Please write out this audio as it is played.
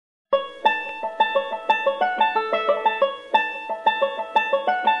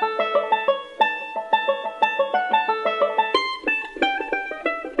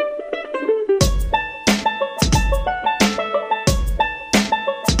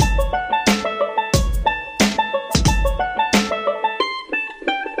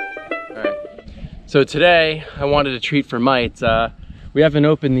So today I wanted a treat for mites. We haven't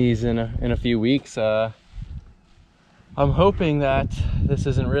opened these in a few weeks. I'm hoping that this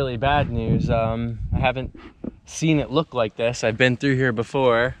isn't really bad news. I haven't seen it look like this. I've been through here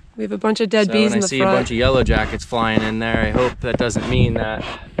before. We have a bunch of dead bees in the front. When I see a bunch of yellow jackets flying in there, I hope that doesn't mean that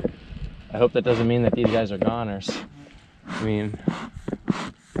these guys are goners. I mean,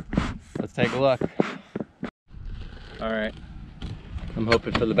 let's take a look. All right, I'm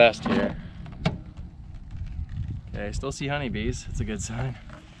hoping for the best here. Okay, I still see honeybees. It's a good sign.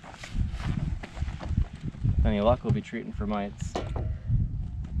 With any luck, we'll be treating for mites.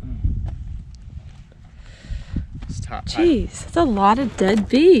 Jeez, that's a lot of dead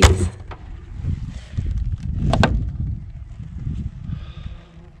bees.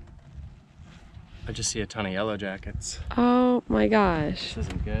 I just see a ton of yellow jackets. Oh my gosh. This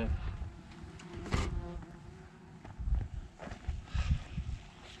isn't good.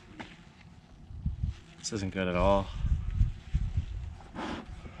 This isn't good at all.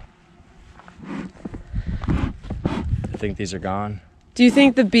 I think these are gone. Do you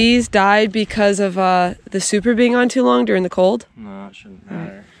think the bees died because of the super being on too long during the cold? No, it shouldn't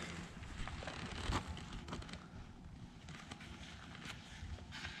matter.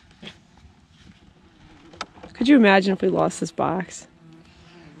 Could you imagine if we lost this box?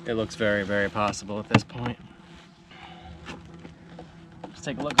 It looks very, very possible at this point. Let's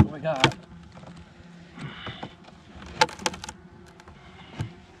take a look at what we got.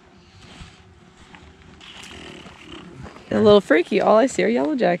 A little freaky. All I see are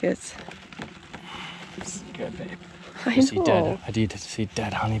yellow jackets. This is good, babe. I know. I need to see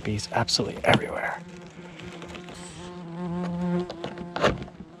dead honeybees absolutely everywhere.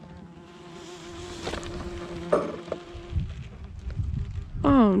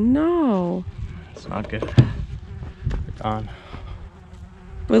 Oh no. It's not good. They're gone.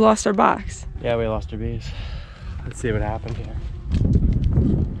 We lost our box. Yeah, we lost our bees. Let's see what happened here.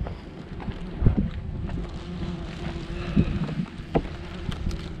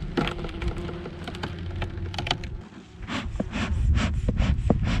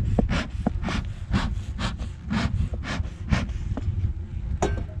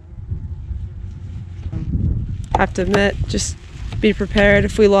 Have to admit, just be prepared.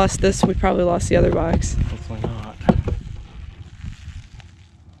 If we lost this, we probably lost the other box. Hopefully not.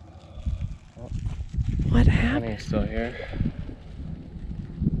 What happened? Honey's still here.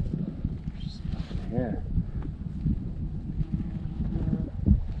 Just nothing here.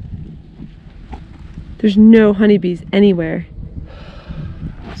 There's no honeybees anywhere.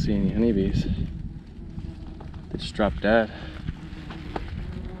 I don't see any honeybees. They just dropped dead.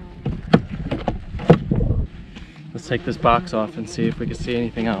 Let's take this box off and see if we can see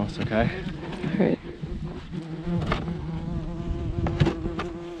anything else, okay? All right.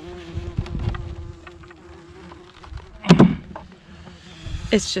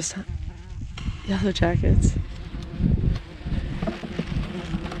 It's just yellow jackets.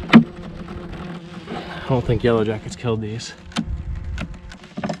 I don't think yellow jackets killed these.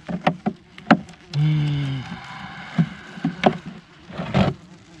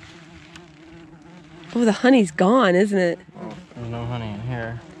 Oh, the honey's gone, isn't it? Oh, there's no honey in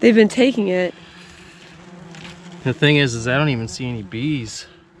here. They've been taking it. The thing is I don't even see any bees.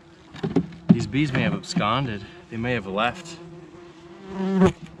 These bees may have absconded. They may have left.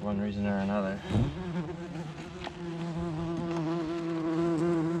 For one reason or another.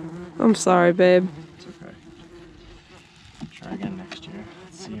 I'm sorry, babe. It's okay. Try again next year.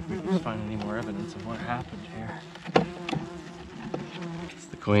 Let's see if we can find any more evidence of what happened here. It's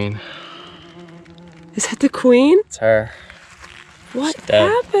the queen. Is that the queen? It's her. What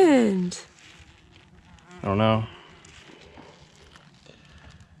happened? I don't know.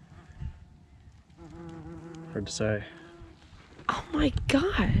 Hard to say. Oh my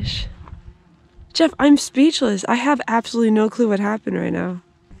gosh. Jeff, I'm speechless. I have absolutely no clue what happened right now.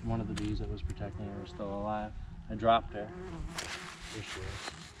 One of the bees that was protecting her was still alive. I dropped her. Here she is.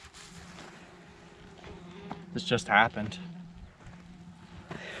 This just happened.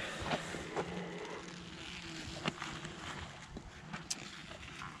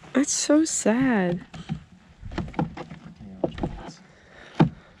 That's so sad.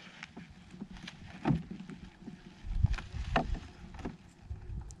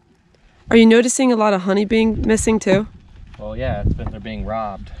 Are you noticing a lot of honey being missing too? Well, yeah, they're being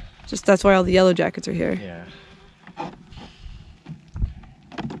robbed. Just that's why all the yellow jackets are here. Yeah.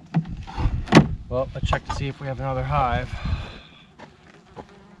 Well, let's check to see if we have another hive.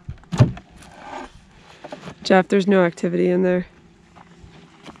 Jeff, there's no activity in there.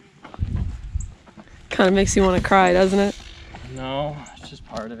 Kind of makes you want to cry, doesn't it? No, it's just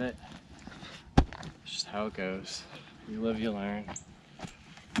part of it. how it goes. You live, you learn.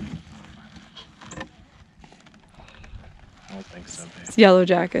 I don't think so, babe. It's yellow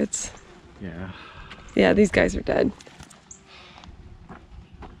jackets. Yeah. Yeah, these guys are dead.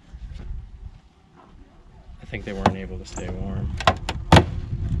 I think they weren't able to stay warm.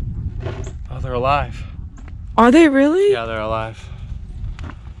 Oh, they're alive. Are they really? Yeah, they're alive.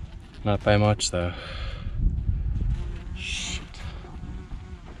 Not by much, though. Shit.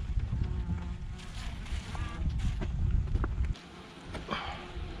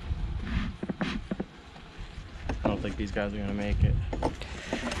 I don't think these guys are gonna make it.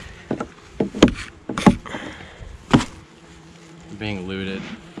 I'm being looted.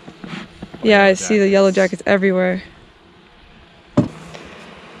 Yeah, I see the yellow jackets everywhere.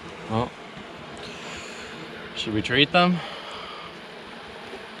 Well, should we treat them?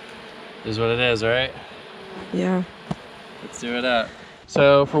 Is what it is, right? Yeah. Let's do it up.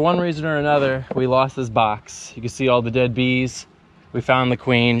 So for one reason or another, we lost this box. You can see all the dead bees. We found the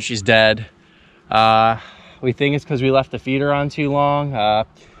queen, she's dead. We think it's because we left the feeder on too long.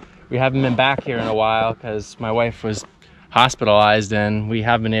 We haven't been back here in a while because my wife was hospitalized and we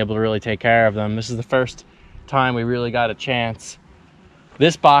haven't been able to really take care of them. This is the first time we really got a chance.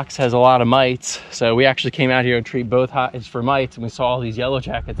 This box has a lot of mites, so we actually came out here to treat both hives for mites, and we saw all these yellow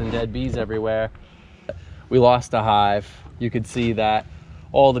jackets and dead bees everywhere. We lost a hive. You could see that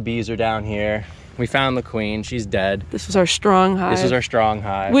all the bees are down here. We found the queen, she's dead. This was our strong hive. This is our strong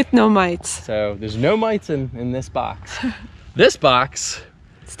hive. With no mites. So there's no mites in this box. This box,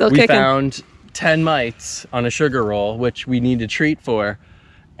 Still we kicking. found 10 mites on a sugar roll, which we need to treat for,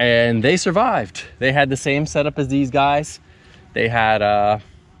 and they survived. They had the same setup as these guys. They had the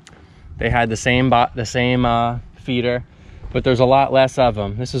same feeder, but there's a lot less of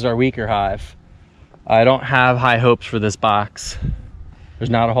them. This is our weaker hive. I don't have high hopes for this box. There's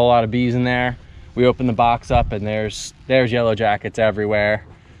not a whole lot of bees in there. We open the box up and there's yellow jackets everywhere.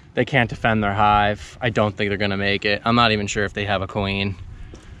 They can't defend their hive. I don't think they're gonna make it. I'm not even sure if they have a queen.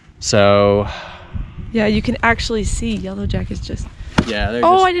 So Yeah, you can actually see yellow jackets just. yeah, they're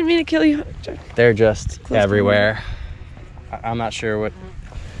Oh, just, I didn't mean to kill you. they're just Close to everywhere. I'm not sure.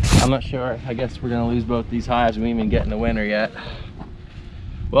 I guess we're gonna lose both these hives. We didn't even get in the winter yet.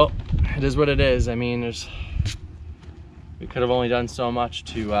 Well, it is what it is. I mean, we could have only done so much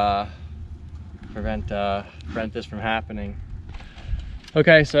to prevent this from happening.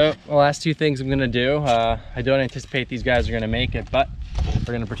 Okay, so the last two things I'm gonna do. I don't anticipate these guys are gonna make it, but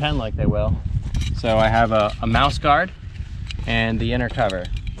we're gonna pretend like they will. So I have a mouse guard and the inner cover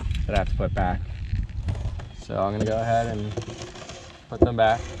that I have to put back. So I'm gonna go ahead and put them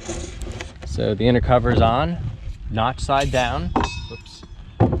back. So the inner cover is on, notch side down. Whoops.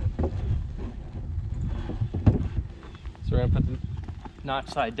 So we're gonna put the notch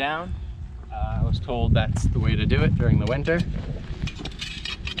side down. I was told that's the way to do it during the winter.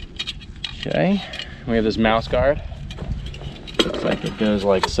 Okay, we have this mouse guard. Looks like it goes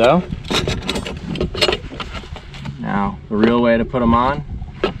like so. Now, the real way to put them on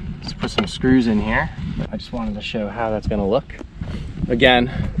is put some screws in here. I just wanted to show how that's gonna look. Again,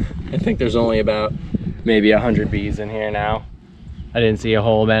 I think there's only about maybe 100 bees in here now. I didn't see a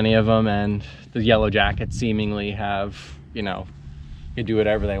whole many of them, and the yellow jackets seemingly have, you know, can do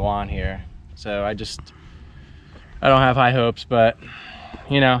whatever they want here. So I don't have high hopes, but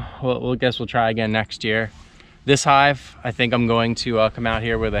you know, we'll guess we'll try again next year. This hive, I think I'm going to come out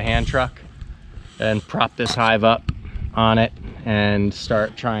here with a hand truck and prop this hive up on it and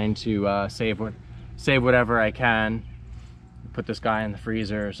start trying to save whatever I can. Put this guy in the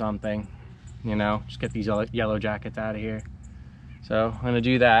freezer or something, you know, just get these yellow jackets out of here. So I'm gonna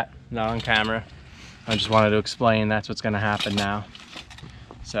do that, not on camera. I just wanted to explain that's what's gonna happen now.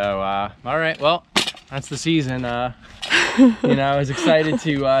 So, all right, well, that's the season. You know, I was excited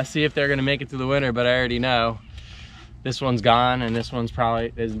to see if they're gonna make it through the winter, but I already know this one's gone and this one's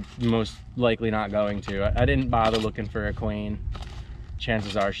is most likely not going to. I didn't bother looking for a queen.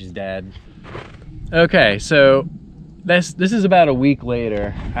 Chances are she's dead. Okay, so this is about a week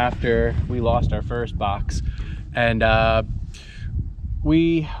later after we lost our first box, and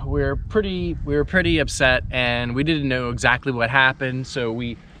we were pretty upset, and we didn't know exactly what happened. So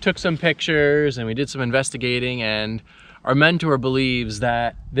we took some pictures and we did some investigating, and our mentor believes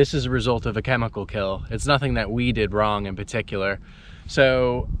that this is a result of a chemical kill. It's nothing that we did wrong in particular.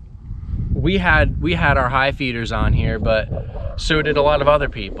 So we had our high feeders on here, but so did a lot of other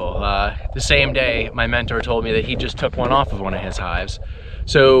people. The same day, my mentor told me that he just took one off of one of his hives.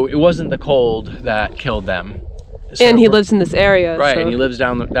 So it wasn't the cold that killed them. So and he lives in this area. right, so. and he lives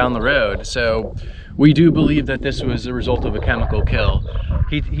down the road. So we do believe that this was a result of a chemical kill.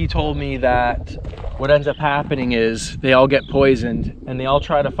 He told me that what ends up happening is they all get poisoned and they all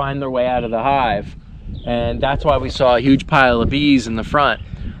try to find their way out of the hive. And that's why we saw a huge pile of bees in the front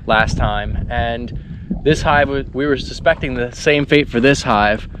last time. And this hive, we were suspecting the same fate for this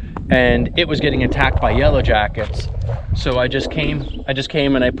hive, and it was getting attacked by yellow jackets. So I just came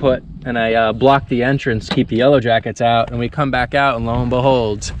and I blocked the entrance to keep the yellow jackets out, and we come back out and lo and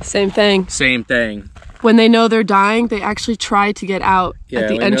behold, Same thing. same thing. When they know they're dying, they actually try to get out at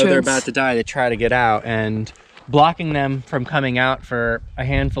the when entrance. they know they're about to die, they try to get out, and blocking them from coming out for a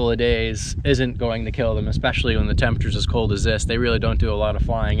handful of days isn't going to kill them, especially when the temperature's as cold as this. They really don't do a lot of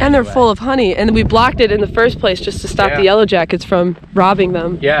flying And anyway. they're full of honey, and we blocked it in the first place just to stop Yeah. the yellow jackets from robbing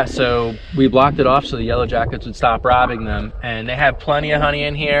them. Yeah, so we blocked it off so the yellow jackets would stop robbing them, and they have plenty of honey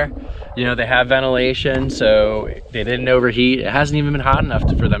in here. You know, they have ventilation, so they didn't overheat. It hasn't even been hot enough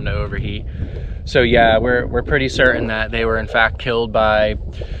for them to overheat. So yeah, we're pretty certain that they were in fact killed by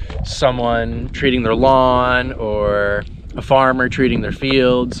someone treating their lawn or a farmer treating their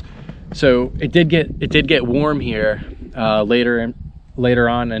fields. So it did get warm here later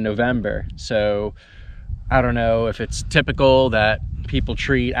on in November. So I don't know if it's typical that people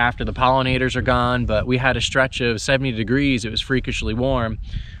treat after the pollinators are gone, but we had a stretch of 70 degrees. It was freakishly warm.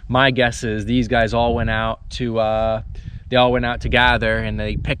 My guess is these guys all went out to gather, and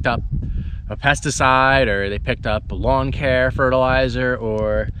they picked up a pesticide, or they picked up a lawn care fertilizer,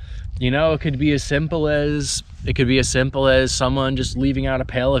 or you know, it could be as simple as someone just leaving out a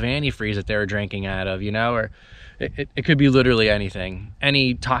pail of antifreeze that they were drinking out of, you know, or it could be literally anything,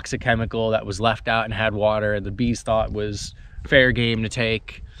 any toxic chemical that was left out and had water and the bees thought was fair game to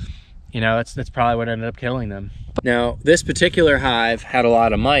take. You know, that's probably what ended up killing them. Now, this particular hive had a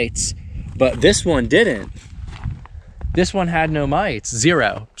lot of mites, but this one didn't. This one had no mites,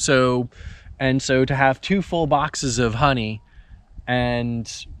 0. So to have 2 full boxes of honey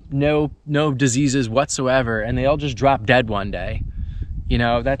and no diseases whatsoever, and they all just dropped dead one day. You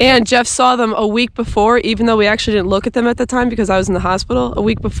know, And Jeff saw them a week before, even though we actually didn't look at them at the time because I was in the hospital. A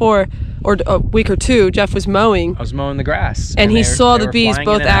week before, or a week or two, Jeff was mowing. I was mowing the grass, and he saw the bees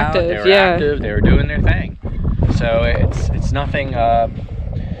both active. They were active. They were doing their thing. So it's nothing.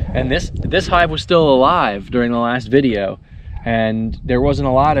 And this hive was still alive during the last video, and there wasn't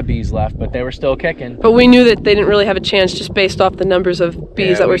a lot of bees left, but they were still kicking. But we knew that they didn't really have a chance just based off the numbers of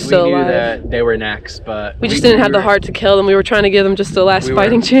bees that were still alive. We knew that they were next, but we just didn't have the heart to kill them. We were trying to give them just the last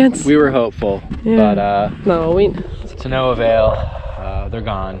fighting chance. We were hopeful, yeah. But no, to no avail. They're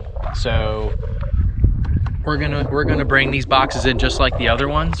gone. So we're gonna bring these boxes in just like the other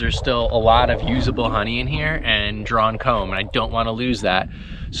ones. There's still a lot of usable honey in here and drawn comb, and I don't want to lose that.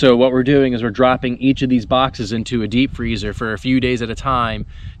 So what we're doing is we're dropping each of these boxes into a deep freezer for a few days at a time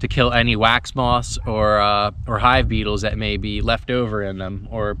to kill any wax moths or hive beetles that may be left over in them,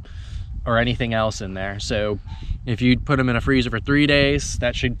 or anything else in there. So if you put them in a freezer for 3 days,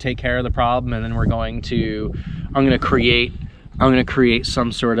 that should take care of the problem. And then I'm gonna create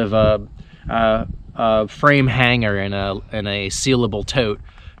some sort of a frame hanger in a sealable tote,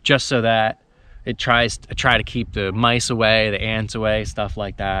 just so that it try to keep the mice away, the ants away, stuff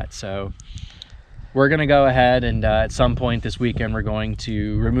like that. So we're gonna go ahead and at some point this weekend we're going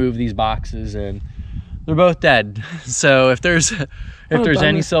to remove these boxes, and they're both dead. So if there's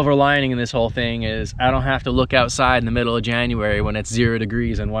any silver lining in this whole thing, is I don't have to look outside in the middle of January when it's 0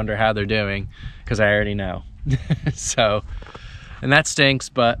 degrees and wonder how they're doing, because I already know. So, and that stinks,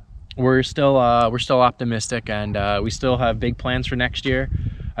 but we're still optimistic, and we still have big plans for next year.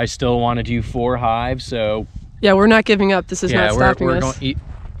 I still want to do 4 hives, so yeah, we're not giving up. This is not stopping us.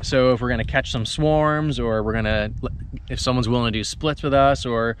 So if we're gonna catch some swarms, or if someone's willing to do splits with us,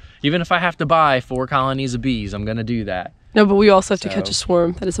 or even if I have to buy 4 colonies of bees, I'm gonna do that. No, but we also have to catch a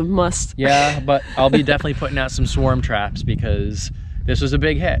swarm. That is a must. Yeah, but I'll be definitely putting out some swarm traps, because this was a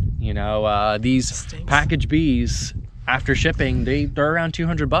big hit. You know, these packaged bees, after shipping, they're around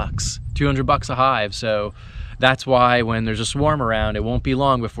 $200 a hive. So that's why when there's a swarm around, it won't be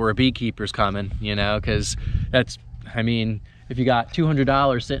long before a beekeeper's coming, you know, because I mean, if you got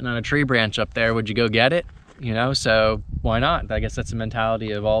 $200 sitting on a tree branch up there, would you go get it? You know, so why not? I guess that's the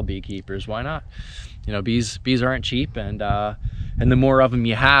mentality of all beekeepers. Why not? You know, bees aren't cheap, and the more of them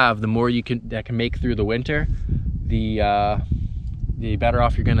you have, the more that can make through the winter, the better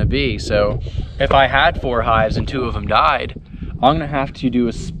off you're gonna be. So if I had 4 hives and 2 of them died, I'm gonna have to do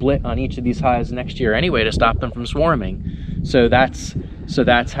a split on each of these hives next year anyway to stop them from swarming. So that's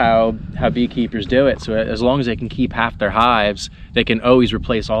how beekeepers do it. So as long as they can keep half their hives, they can always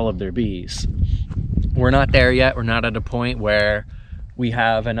replace all of their bees. We're not there yet. We're not at a point where we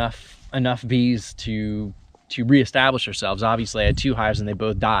have enough enough bees to reestablish ourselves. Obviously I had 2 hives and they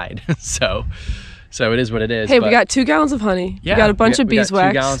both died. so it is what it is. Hey, we got 2 gallons of honey. Yeah, we got a bunch of we got beeswax.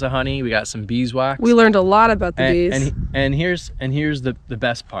 2 gallons of honey. We got some beeswax. We learned a lot about the bees. And here's the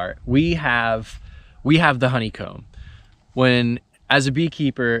best part. We have the honeycomb. When, as a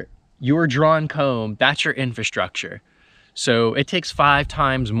beekeeper, your drawn comb, that's your infrastructure. So it takes 5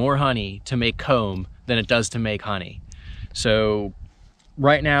 times more honey to make comb than it does to make honey. So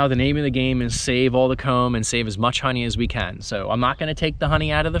right now, the name of the game is save all the comb and save as much honey as we can. So I'm not gonna take the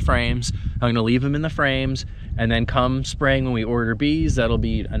honey out of the frames. I'm gonna leave them in the frames, and then come spring when we order bees, that'll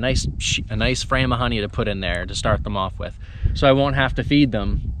be a nice frame of honey to put in there to start them off with. So I won't have to feed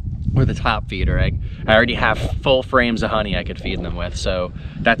them with a top feeder. I already have full frames of honey I could feed them with, so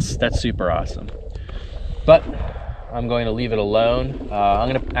that's super awesome. But I'm going to leave it alone.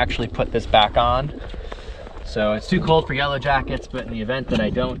 I'm gonna actually put this back on. So it's too cold for yellow jackets, but in the event that I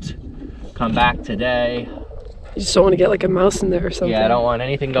don't come back today. You just don't want to get like a mouse in there or something. Yeah, I don't want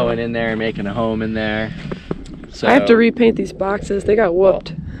anything going in there and making a home in there. So I have to repaint these boxes. They got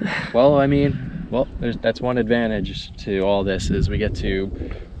whooped. Well, I mean, that's one advantage to all this, is we get to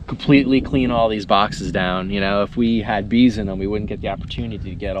completely clean all these boxes down. You know, if we had bees in them, we wouldn't get the opportunity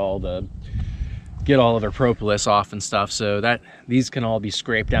to get all of their propolis off and stuff, so that these can all be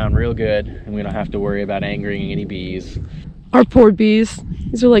scraped down real good, and we don't have to worry about angering any bees. Our poor bees.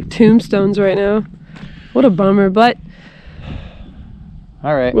 These are like tombstones right now. What a bummer, but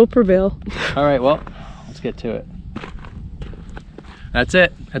all right, we'll prevail. All right, well, let's get to it. That's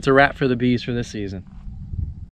it. That's a wrap for the bees for this season.